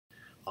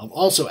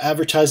Also,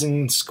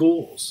 advertising in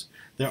schools.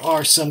 There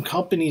are some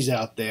companies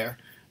out there.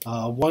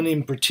 One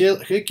in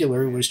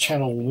particular was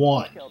Channel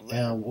 1.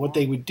 What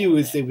they would do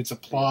is they would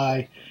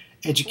supply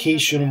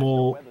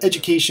educational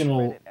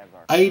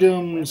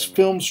items,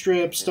 film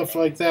strips, stuff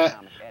like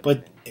that.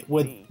 But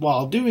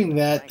while doing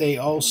that, they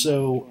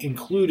also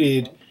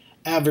included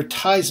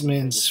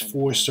advertisements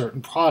for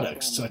certain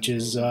products, such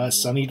as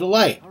Sunny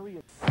Delight.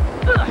 I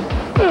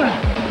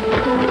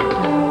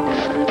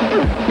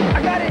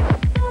got it!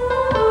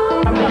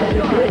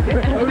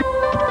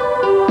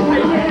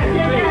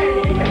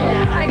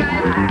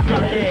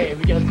 Hey,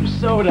 we got some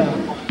soda.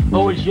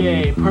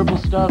 OJ, purple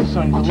stuff,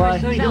 Sunny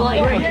Delight.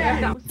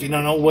 If you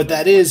don't know what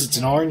that is, it's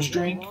an orange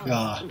drink.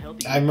 I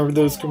remember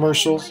those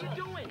commercials.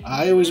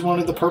 I always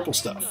wanted the purple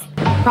stuff.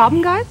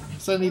 Problem, guys?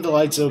 Sunny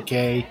Delight's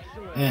okay.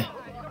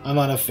 I'm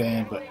not a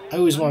fan, but I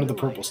always wanted the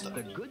purple stuff.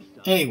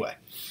 Anyway,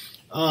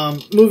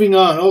 moving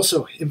on.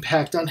 Also,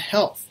 impact on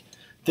health.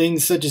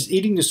 Things such as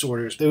eating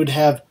disorders. They would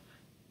have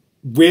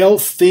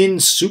rail-thin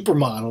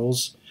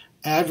supermodels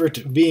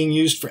being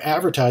used for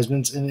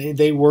advertisements, and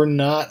they were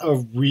not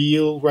a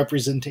real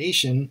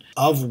representation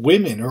of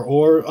women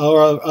or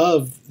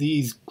of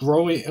these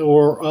growing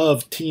or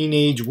of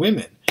teenage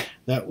women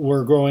that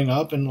were growing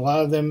up, and a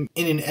lot of them,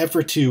 in an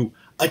effort to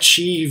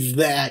achieve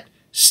that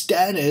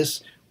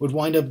status, would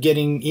wind up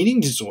getting eating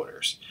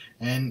disorders,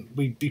 and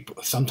we'd be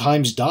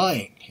sometimes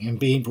dying and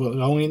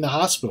going in the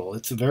hospital.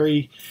 It's a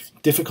very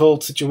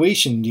difficult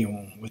situation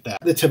dealing with that.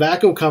 The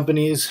tobacco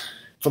companies,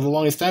 for the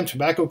longest time,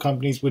 tobacco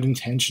companies would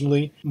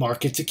intentionally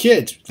market to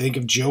kids. Think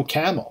of Joe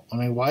Camel. I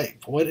mean,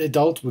 what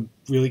adult would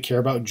really care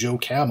about Joe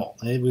Camel?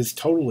 He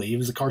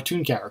was a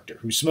cartoon character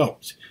who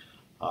smoked.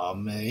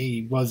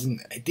 He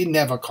didn't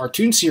have a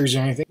cartoon series or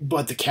anything,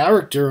 but the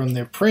character in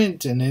their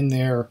print and in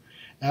their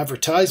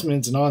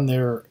advertisements and on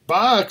their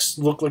box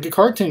looked like a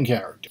cartoon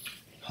character.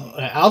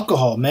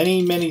 Alcohol.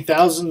 Many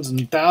thousands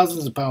and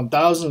thousands of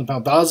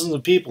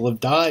people have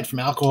died from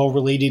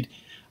alcohol-related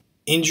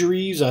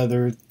injuries,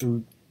 either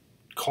through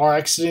car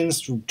accidents,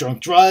 through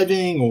drunk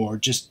driving, or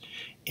just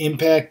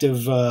impact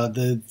of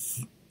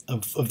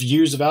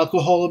years of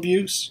alcohol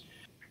abuse.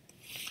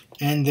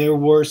 And there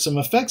were some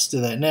effects to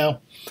that. Now,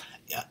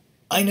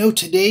 I know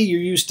today you're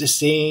used to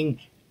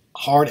seeing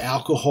hard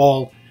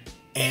alcohol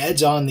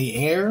ads on the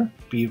air,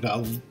 be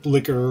about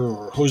liquor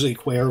or Jose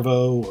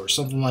Cuervo or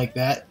something like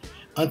that.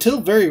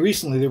 Until very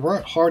recently, there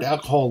weren't hard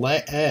alcohol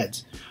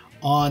ads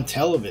on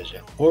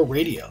television or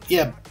radio.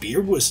 Yeah,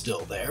 beer was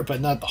still there, but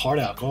not the hard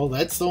alcohol.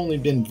 That's only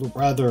been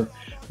rather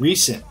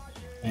recent,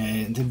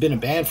 and had been a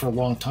ban for a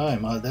long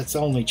time. That's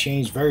only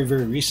changed very,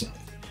 very recently.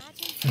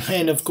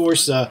 And of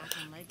course,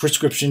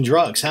 prescription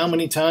drugs. How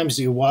many times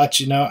do you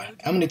watch?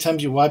 How many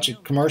times you watch a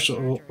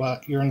commercial?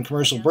 You're in a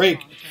commercial break,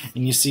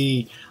 and you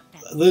see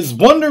this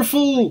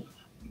wonderful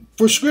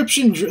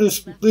prescription,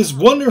 this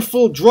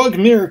wonderful drug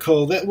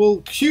miracle that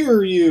will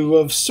cure you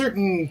of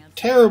certain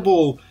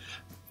terrible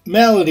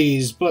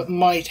maladies, but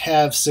might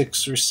have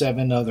 6 or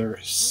 7 other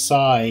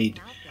side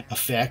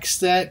effects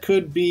that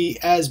could be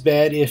as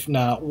bad, if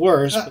not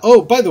worse.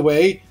 Oh, by the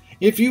way,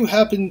 if you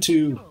happen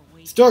to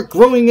start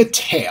growing a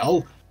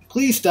tail,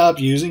 please stop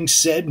using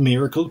said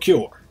miracle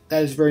cure. That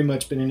has very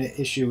much been an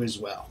issue as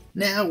well.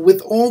 Now, with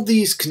all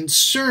these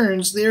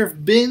concerns, there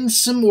have been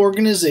some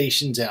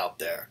organizations out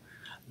there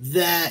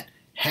that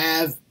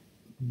have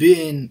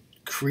been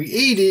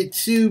created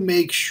to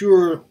make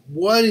sure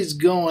what is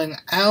going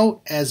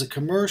out as a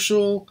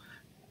commercial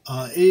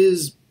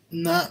is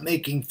not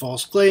making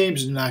false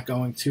claims and not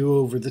going too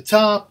over the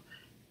top.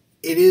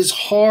 It is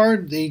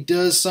hard.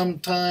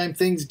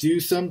 Things do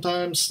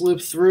sometimes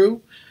slip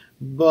through,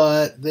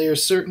 but there are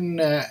certain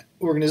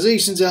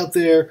organizations out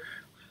there,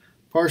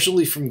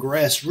 partially from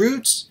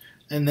grassroots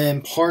and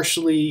then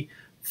partially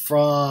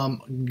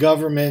from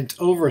government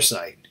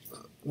oversight.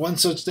 One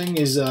such thing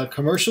is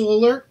Commercial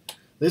Alert.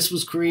 This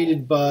was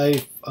created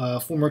by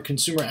former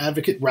consumer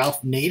advocate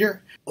Ralph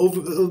Nader.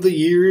 Over the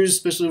years,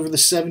 especially over the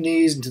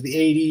 70s into the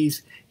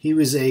 80s, he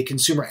was a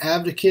consumer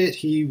advocate.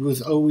 He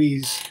was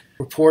always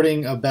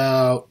reporting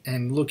about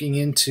and looking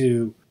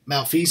into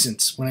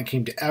malfeasance when it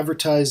came to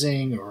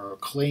advertising or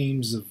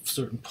claims of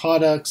certain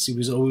products. He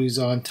was always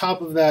on top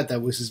of that.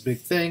 That was his big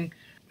thing.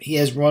 He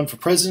has run for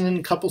president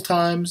a couple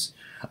times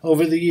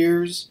over the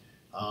years,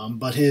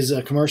 but his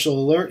Commercial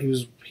Alert,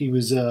 he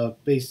was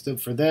based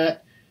up for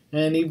that.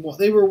 And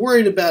they were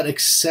worried about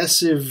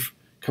excessive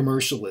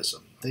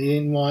commercialism. They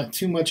didn't want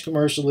too much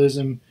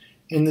commercialism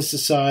in the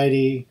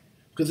society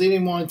because they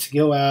didn't want it to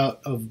go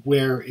out of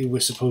where it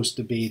was supposed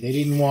to be. They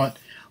didn't want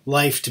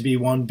life to be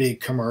one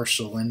big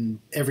commercial and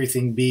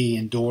everything be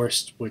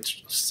endorsed,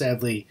 which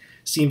sadly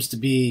seems to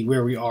be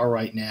where we are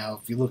right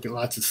now. If you look at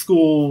lots of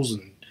schools,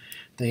 and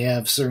they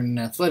have certain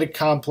athletic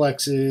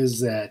complexes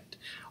that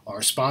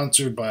are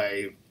sponsored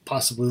by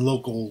possibly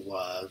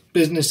local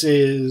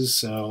businesses,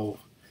 so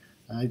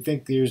I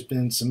think there's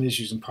been some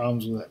issues and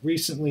problems with that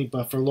recently,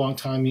 but for a long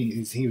time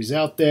he was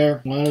out there.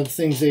 One of the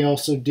things they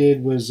also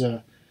did was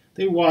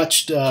They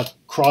watched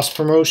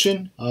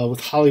cross-promotion with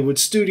Hollywood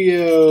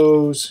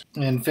studios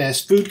and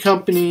fast food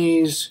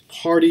companies,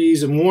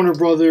 parties and Warner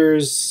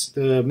Brothers,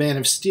 the Man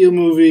of Steel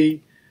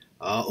movie,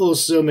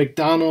 also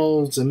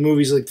McDonald's and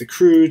movies like The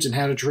Croods and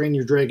How to Train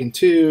Your Dragon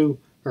 2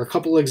 are a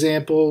couple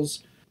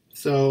examples.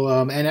 So,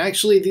 and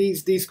actually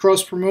these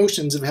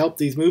cross-promotions have helped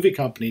these movie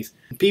companies.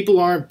 People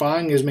aren't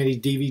buying as many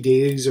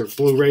DVDs or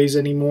Blu-rays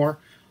anymore,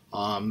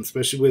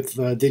 especially with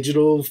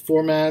digital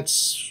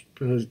formats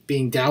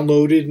being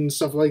downloaded and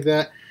stuff like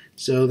that.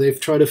 So they've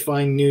tried to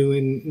find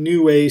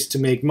new ways to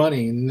make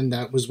money, and then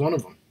that was one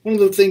of them. One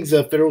of the things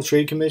the Federal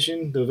Trade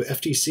Commission, the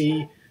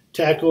FTC,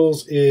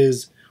 tackles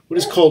is what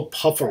is called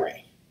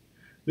puffery.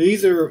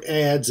 These are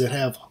ads that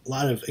have a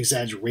lot of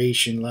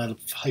exaggeration, a lot of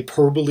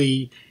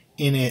hyperbole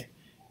in it,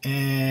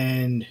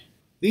 and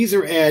these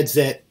are ads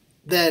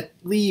that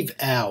leave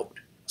out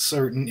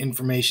certain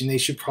information they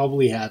should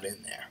probably have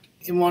in there.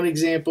 In one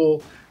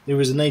example, there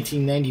was a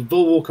 1990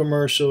 Volvo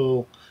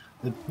commercial.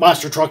 The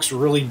monster trucks were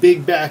really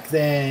big back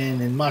then,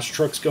 and monster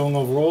trucks going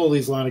over all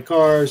these line of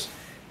cars,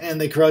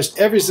 and they crushed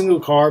every single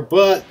car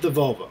but the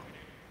Volvo.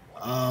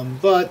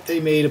 But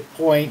they made a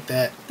point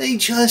that they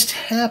just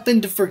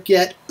happened to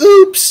forget,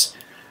 oops,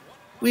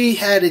 we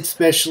had it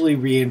specially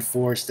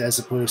reinforced as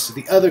opposed to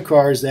the other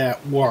cars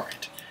that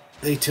weren't.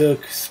 They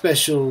took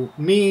special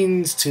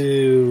means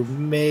to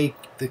make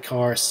the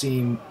car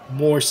seem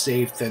more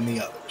safe than the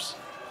others.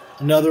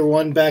 Another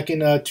one back in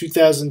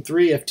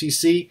 2003,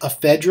 FTC,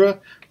 ephedra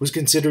was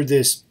considered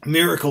this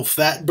miracle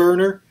fat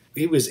burner.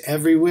 It was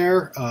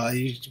everywhere.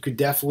 You could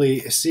definitely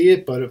see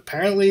it, but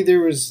apparently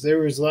there was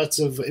lots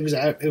of it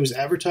was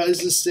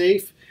advertised as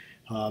safe,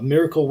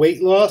 miracle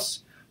weight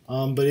loss,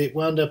 but it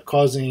wound up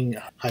causing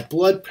high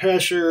blood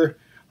pressure,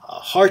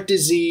 heart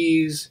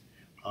disease.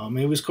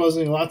 It was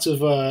causing lots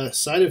of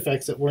side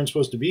effects that weren't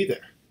supposed to be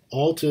there,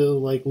 all to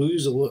like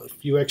lose a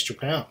few extra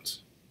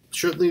pounds.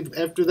 Shortly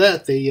after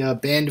that, they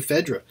banned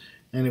ephedra,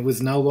 and it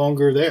was no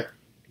longer there.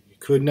 You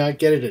could not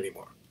get it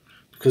anymore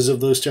because of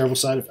those terrible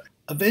side effects.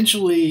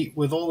 Eventually,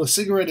 with all the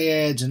cigarette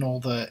ads and all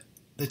the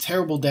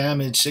terrible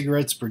damage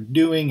cigarettes were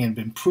doing and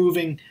been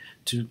proving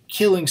to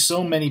killing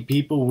so many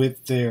people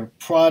with their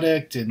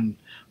product and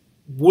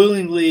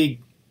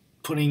willingly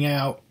putting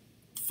out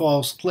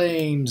false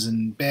claims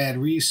and bad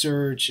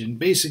research and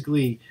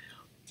basically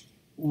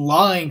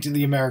lying to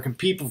the American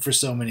people for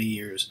so many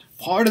years,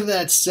 part of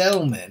that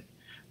settlement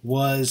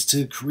was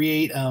to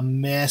create a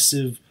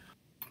massive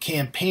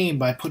campaign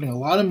by putting a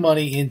lot of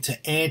money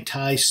into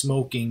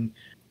anti-smoking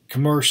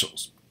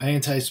commercials,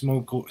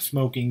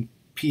 anti-smoking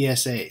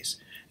PSAs.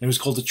 It was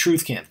called the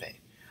Truth Campaign.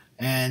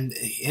 And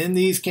in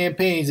these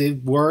campaigns, they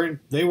were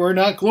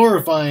not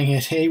glorifying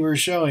it. They were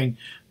showing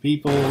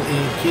people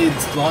and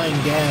kids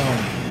lying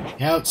down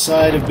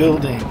outside a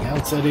building,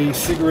 outside a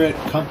cigarette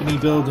company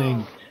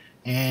building,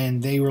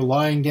 and they were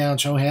lying down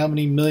showing how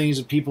many millions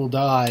of people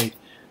died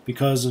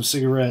because of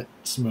cigarette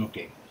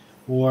smoking.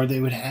 Or they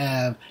would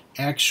have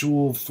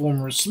actual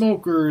former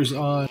smokers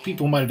on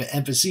people who might have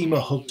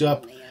emphysema hooked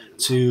up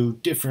to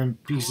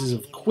different pieces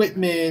of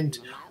equipment,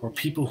 or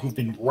people who've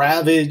been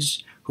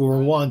ravaged, who were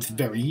once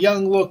very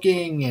young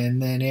looking,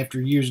 and then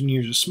after years and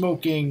years of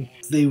smoking,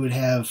 they would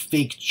have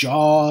fake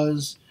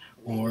jaws,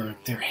 or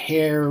their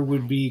hair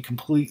would be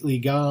completely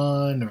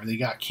gone, or they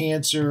got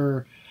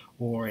cancer,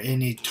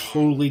 and it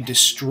totally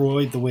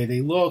destroyed the way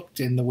they looked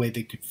and the way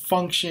they could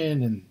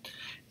function, and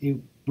it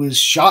was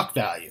shock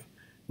value.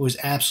 It was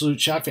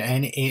absolute shock value,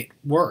 and it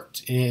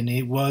worked, and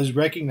it was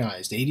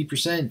recognized.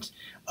 80%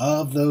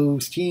 of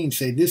those teens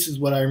say this is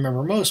what I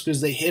remember most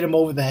because they hit them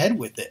over the head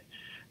with it.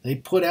 They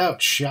put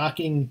out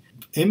shocking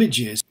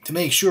images to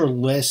make sure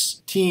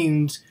less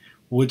teens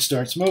would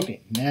start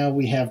smoking. Now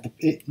we have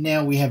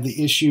the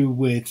issue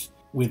with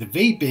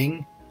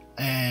vaping,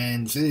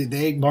 and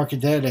they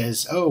market that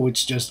as, oh,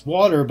 it's just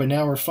water, but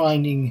now we're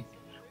finding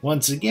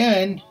once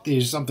again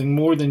there's something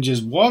more than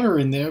just water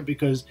in there,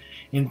 because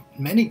in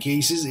many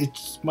cases it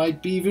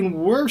might be even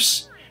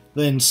worse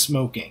than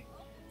smoking.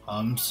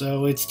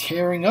 So it's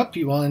tearing up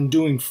people and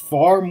doing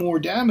far more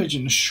damage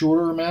in a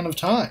shorter amount of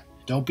time.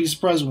 Don't be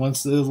surprised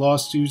once the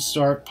lawsuits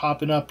start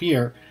popping up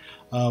here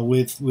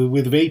with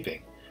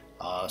vaping.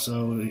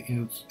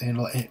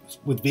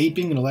 With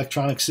vaping and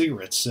electronic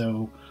cigarettes.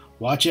 So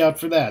watch out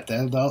for that.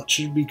 That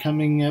should be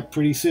coming up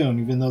pretty soon,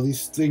 even though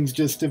these things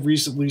just have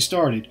recently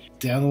started.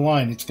 Down the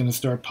line, it's going to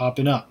start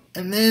popping up.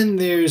 And then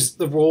there's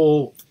the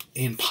role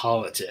in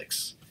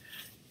politics.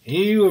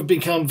 You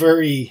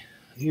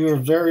are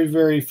very,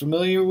 very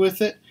familiar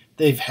with it.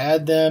 They've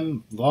had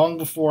them long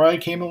before I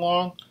came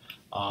along.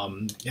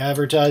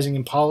 Advertising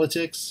in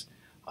politics.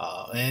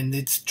 And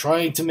it's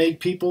trying to make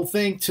people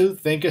think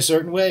a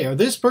certain way. Or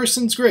this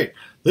person's great.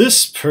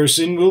 This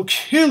person will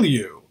kill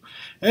you.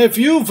 If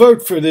you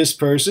vote for this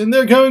person,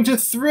 they're going to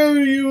throw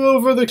you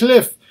over the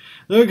cliff.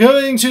 They're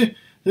going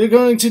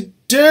to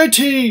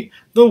dirty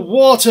the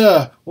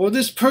water. Or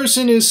this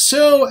person is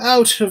so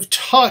out of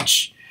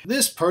touch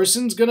This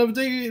person's gonna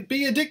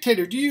be a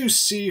dictator. Do you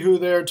see who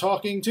they're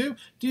talking to?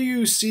 Do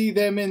you see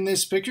them in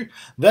this picture?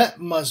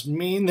 That must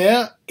mean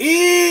they're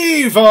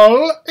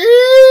evil,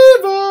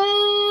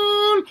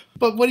 evil.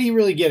 But what are you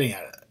really getting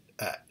at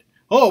that?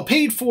 Oh,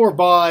 paid for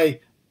by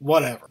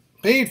whatever.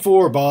 Paid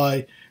for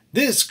by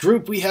this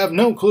group. We have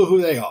no clue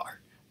who they are.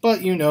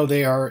 But you know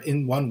they are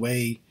in one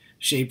way,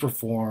 shape, or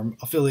form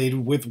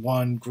affiliated with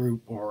one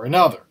group or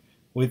another,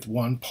 with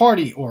one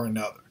party or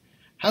another.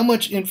 How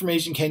much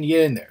information can you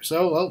get in there?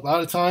 So a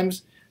lot of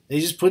times they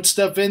just put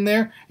stuff in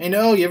there, and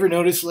oh, you ever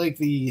notice like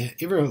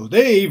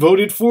they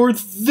voted for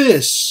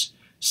this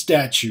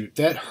statute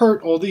that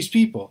hurt all these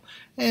people,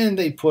 and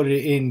they put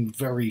it in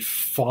very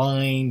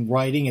fine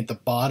writing at the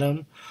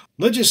bottom.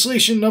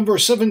 Legislation number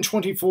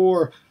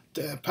 724,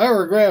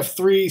 paragraph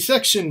 3,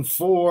 section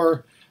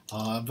 4,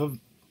 the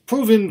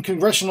proven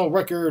congressional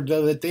record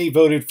that they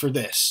voted for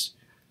this.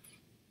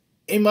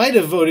 They might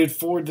have voted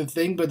for the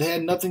thing, but it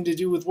had nothing to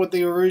do with what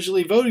they were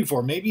originally voting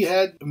for. Maybe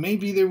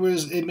there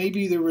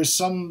was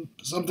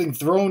something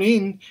thrown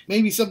in.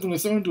 Maybe something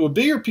was thrown into a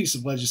bigger piece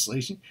of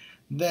legislation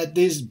that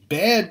this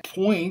bad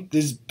point,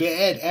 this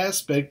bad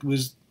aspect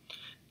was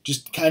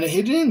just kind of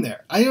hidden in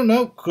there. I don't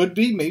know. Could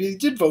be. Maybe they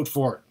did vote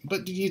for it.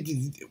 But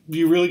you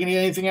really going to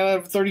get anything out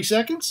of 30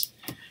 seconds?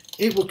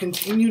 It will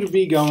continue to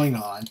be going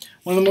on.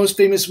 One of the most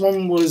famous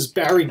ones was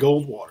Barry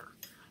Goldwater.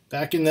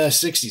 Back in the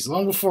 60s,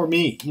 long before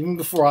me, even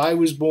before I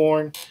was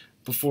born,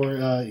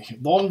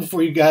 long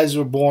before you guys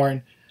were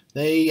born,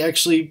 they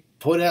actually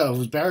put out, it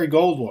was Barry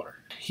Goldwater.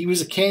 He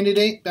was a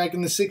candidate back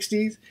in the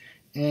 60s,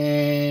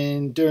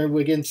 and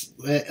against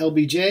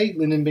LBJ,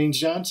 Lyndon Baines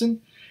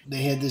Johnson.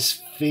 They had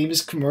this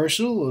famous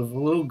commercial of a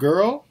little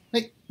girl.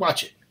 Hey,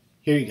 watch it.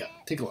 Here you go.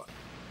 Take a look.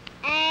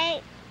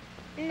 8,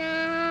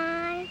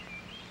 9,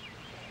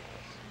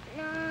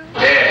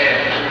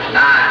 10,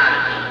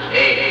 9,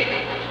 8,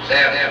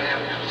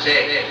 7,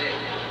 6,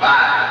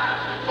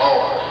 5,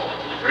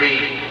 4,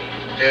 3,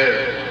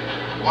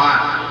 2,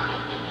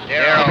 1,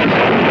 0.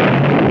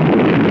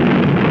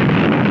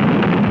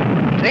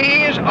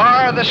 These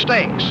are the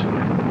stakes.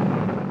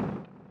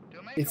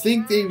 I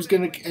think they was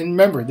going to, and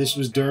remember, this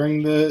was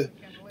during the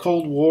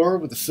Cold War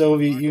with the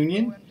Soviet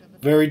Union.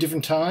 Very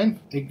different time.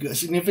 A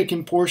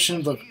significant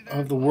portion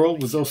of the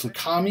world was also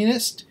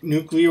communist.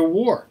 Nuclear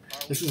war.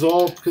 This is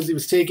all because he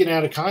was taken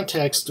out of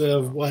context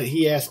of what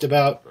he asked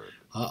about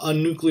a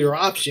nuclear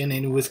option,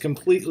 and it was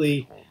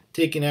completely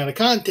taken out of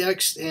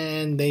context,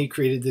 and they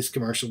created this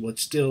commercial,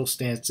 which still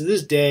stands to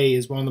this day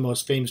as one of the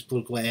most famous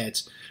political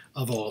ads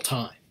of all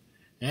time.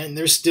 And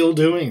they're still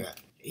doing that.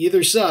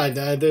 Either side,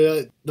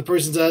 the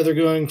person's either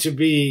going to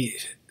be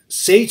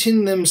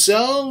Satan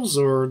themselves,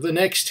 or the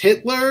next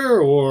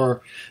Hitler,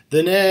 or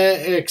the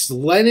next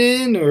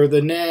Lenin, or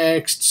the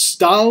next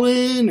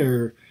Stalin,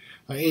 or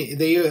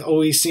they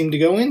always seem to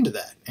go into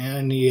that.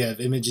 And you have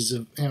images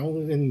of,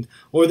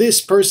 or this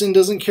person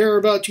doesn't care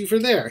about you for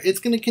there. It's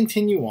going to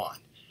continue on.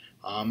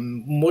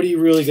 What are you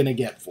really going to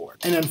get for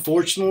it? And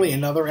unfortunately,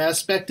 another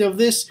aspect of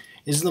this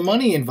is the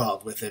money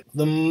involved with it.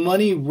 The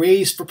money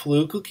raised for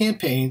political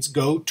campaigns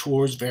go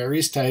towards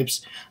various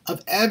types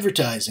of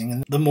advertising.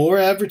 And the more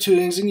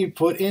advertising you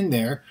put in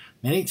there,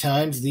 many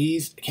times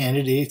these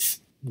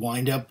candidates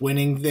wind up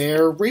winning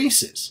their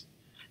races.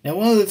 Now,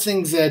 one of the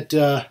things that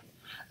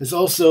has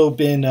also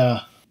been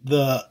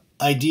the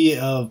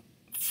idea of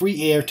free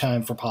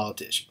airtime for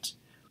politicians.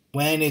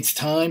 When it's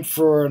time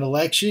for an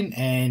election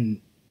and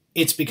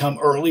it's become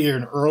earlier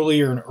and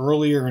earlier and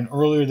earlier and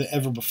earlier than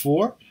ever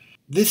before,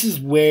 this is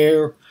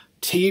where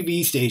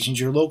TV stations,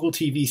 your local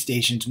TV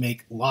stations,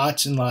 make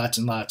lots and lots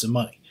and lots of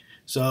money.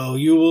 So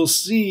you will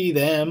see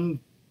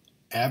them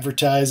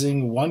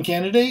advertising one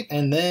candidate,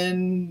 and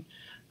then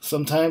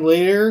sometime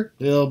later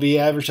they'll be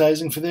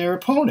advertising for their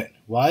opponent.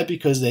 Why?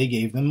 Because they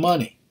gave them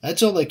money.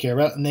 That's all they care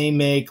about, and they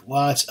make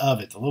lots of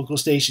it. The local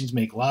stations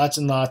make lots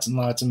and lots and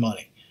lots of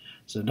money.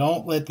 So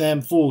don't let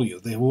them fool you.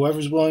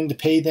 Whoever's willing to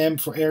pay them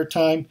for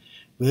airtime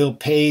will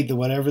pay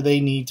whatever they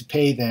need to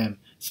pay them,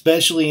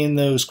 especially in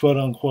those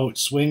quote-unquote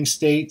swing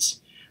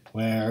states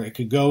where it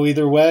could go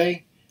either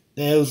way.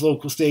 Those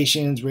local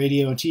stations,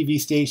 radio and TV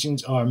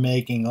stations, are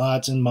making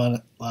lots of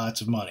money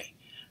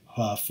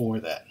for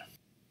that.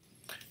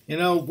 You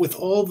know, with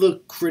all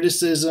the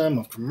criticism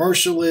of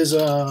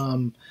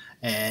commercialism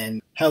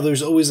and how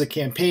there's always a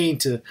campaign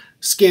to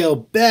scale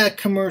back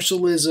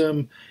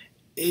commercialism,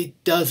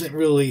 it doesn't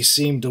really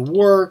seem to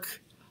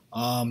work.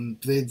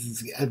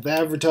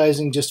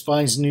 Advertising just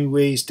finds new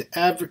ways to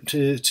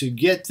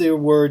get their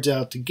words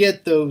out,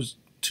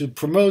 to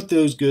promote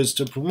those goods,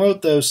 to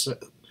promote those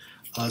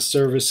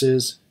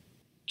services.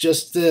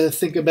 Just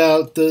think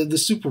about the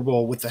Super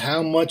Bowl with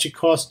how much it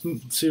cost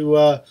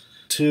to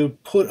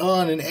put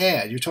on an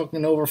ad. You're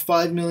talking over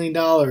 $5 million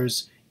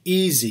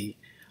easy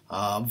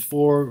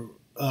for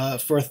a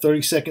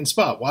 30-second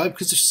spot. Why?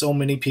 Because there's so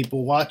many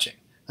people watching.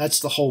 That's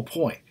the whole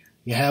point.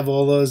 You have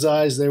all those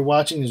eyes there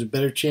watching, there's a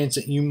better chance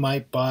that you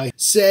might buy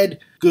said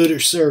good or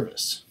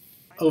service.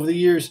 Over the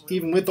years,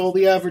 even with all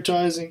the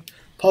advertising,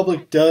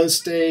 public does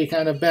stay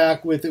kind of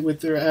back with it with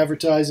their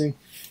advertising,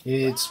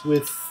 It's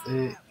with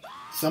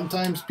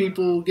sometimes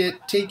people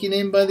get taken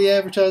in by the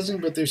advertising,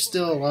 but there's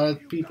still a lot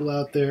of people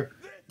out there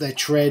that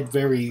tread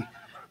very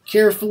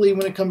carefully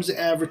when it comes to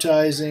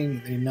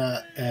advertising. They're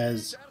not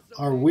as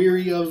are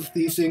weary of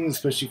these things,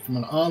 especially from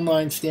an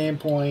online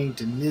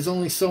standpoint. And there's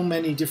only so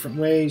many different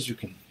ways you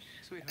can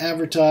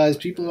advertise.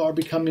 People are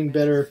becoming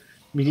better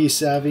media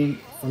savvy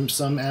from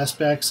some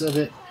aspects of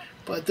it,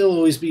 but there'll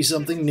always be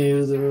something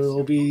new. There'll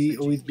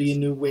always be a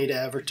new way to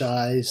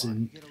advertise,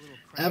 and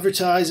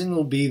advertising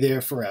will be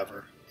there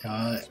forever,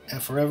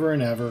 forever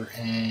and ever.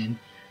 And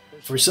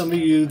for some of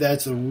you,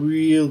 that's a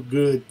real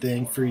good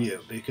thing for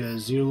you,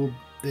 because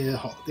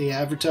the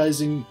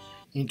advertising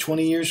in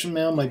 20 years from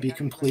now might be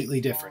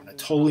completely different, a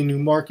totally new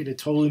market, a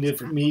totally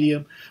different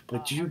medium.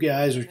 But you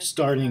guys are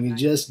starting to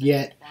just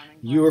get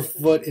your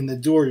foot in the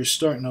door. You're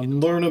starting to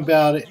learn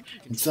about it,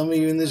 and some of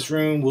you in this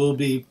room will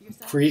be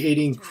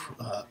creating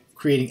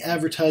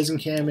advertising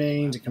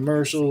campaigns and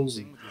commercials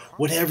and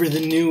whatever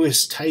the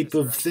newest type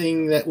of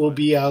thing that will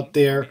be out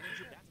there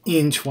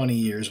in 20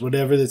 years,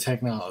 whatever the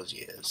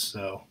technology is.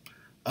 So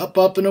up,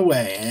 and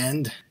away,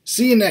 and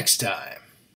see you next time.